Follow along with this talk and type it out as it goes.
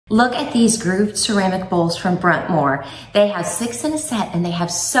Look at these grooved ceramic bowls from Bruntmore. They have 6 in a set and they have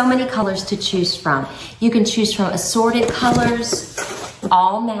so many colors to choose from. You can choose from assorted colors,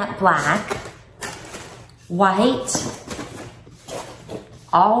 all matte black, white,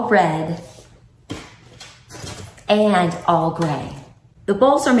 all red, and all gray. The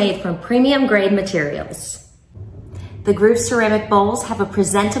bowls are made from premium grade materials. The grooved ceramic bowls have a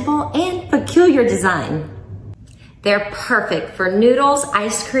presentable and peculiar design. They're perfect for noodles,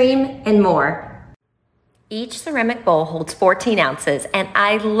 ice cream, and more. Each ceramic bowl holds 14 ounces, and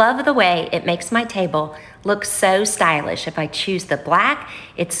I love the way it makes my table look so stylish. If I choose the black,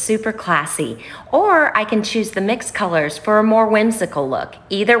 it's super classy. Or I can choose the mixed colors for a more whimsical look.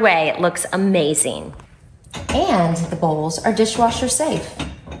 Either way, it looks amazing. And the bowls are dishwasher safe.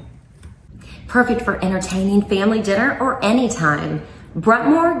 Perfect for entertaining family dinner or anytime.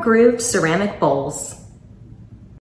 Bruntmore grooved ceramic bowls.